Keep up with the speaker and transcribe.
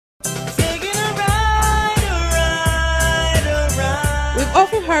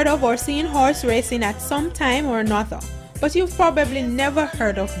often heard of or seen horse racing at some time or another, but you've probably never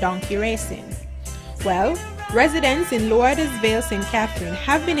heard of donkey racing. Well, residents in Lower Vale, St. Catherine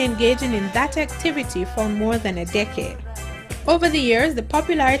have been engaging in that activity for more than a decade. Over the years, the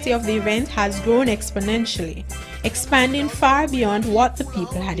popularity of the event has grown exponentially, expanding far beyond what the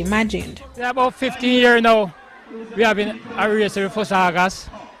people had imagined. About 15 years now, we have been a race for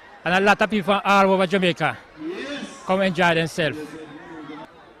August, and a lot of people from all over Jamaica come enjoy themselves.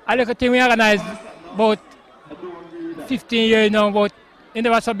 I look at thing we organize about 15 years now, but it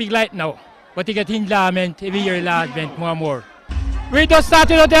never so big like now. But you get enlargement every year, enlargement more and more. We just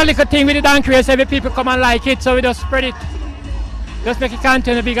started out a little thing with the donkey race, every people come and like it, so we just spread it. Just make it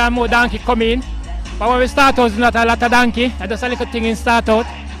continue bigger and more donkey come in. But when we start out, it's not a lot of donkey, and just a little thing in start out.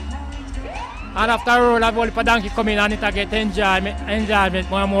 And after a roll, a whole donkey come in and it get enjoyment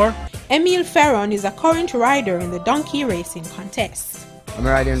more and more. Emil Ferron is a current rider in the donkey racing contest. I'm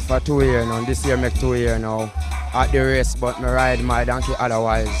riding for 2 years now. This year make 2 years now at the race, but I ride my donkey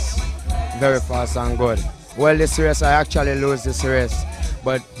otherwise very fast and good. Well, this race I actually lose this race,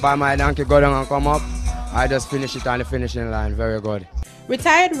 but by my donkey go down and come up, I just finish it on the finishing line. Very good.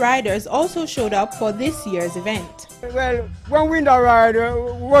 Retired riders also showed up for this year's event. Well, when we ride,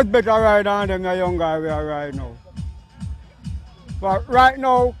 what better ride than the young guy we are right now? But right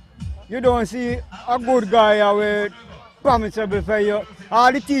now, you don't see a good guy with promisable for you.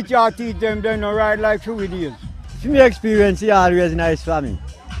 All the teachers teach them, they don't ride like 2 days. My experience is always nice for me.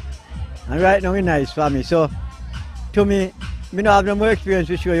 And right now it's nice for me. So, to me, I don't have no more experience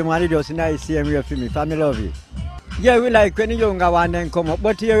to show you, man. It's just nice same way for me. I love it. Yeah, we like when the younger one then come up.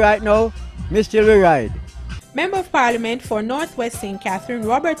 But here right now, me still will ride. Member of Parliament for Northwest St. Catherine,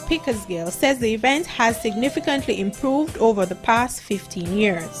 Robert Pickersgill, says the event has significantly improved over the past 15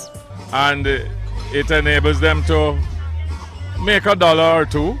 years. And it enables them to make $1 or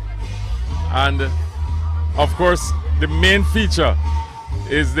 $2. And of course, the main feature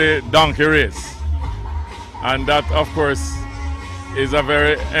is the donkey race. And that, of course, is a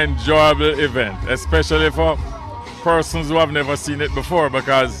very enjoyable event, especially for persons who have never seen it before,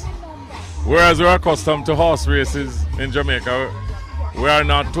 because whereas we're accustomed to horse races in Jamaica, we are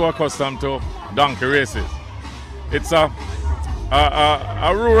not too accustomed to donkey races. It's a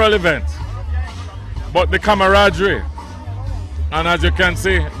rural event, but the camaraderie, and as you can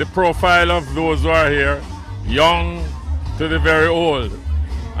see, the profile of those who are here, young to the very old,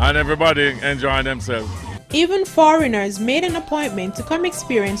 and everybody enjoying themselves. Even foreigners made an appointment to come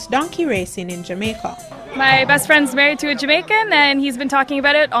experience donkey racing in Jamaica. My best friend's married to a Jamaican and he's been talking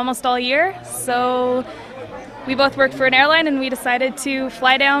about it almost all year. So we both worked for an airline and we decided to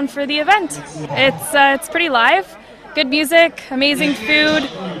fly down for the event. It's pretty live, good music, amazing food.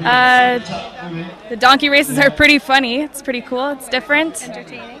 The donkey races are pretty funny. It's pretty cool. It's different.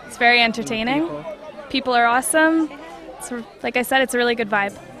 Entertaining. It's very entertaining. People are awesome. Like I said, it's a really good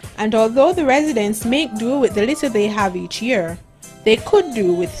vibe. And although the residents make do with the little they have each year, they could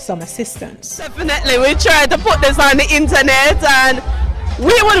do with some assistance. Definitely, we try to put this on the internet, and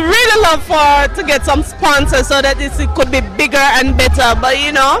we would really love to get some sponsors so that it could be bigger and better. But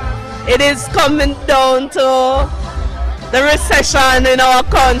you know, it is coming down to the recession in our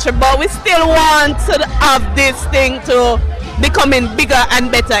country, but we still want to have this thing to becoming bigger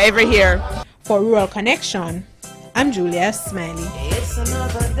and better every year. For Rural Connection, I'm Julia Smiley. It's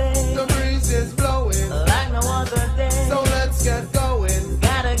another day.